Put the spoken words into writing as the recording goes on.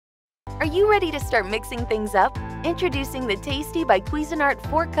Are you ready to start mixing things up? Introducing the Tasty by Cuisinart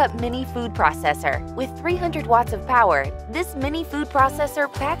 4-Cup Mini Food Processor. With 300 watts of power, this mini food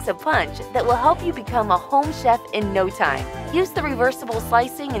processor packs a punch that will help you become a home chef in no time. Use the reversible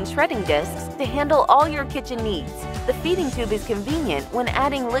slicing and shredding discs to handle all your kitchen needs. The feeding tube is convenient when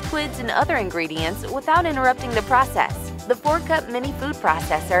adding liquids and other ingredients without interrupting the process. The 4-Cup Mini Food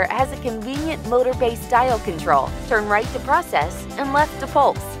Processor has a convenient motor-based dial control. Turn right to process and left to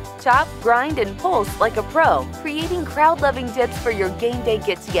pulse. Chop, grind, and pulse like a pro, creating crowd-loving dips for your game day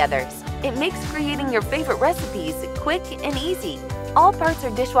get-togethers. It makes creating your favorite recipes quick and easy. All parts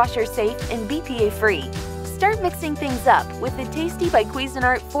are dishwasher safe and BPA-free. Start mixing things up with the Tasty by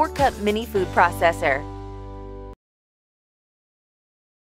Cuisinart 4-Cup Mini Food Processor.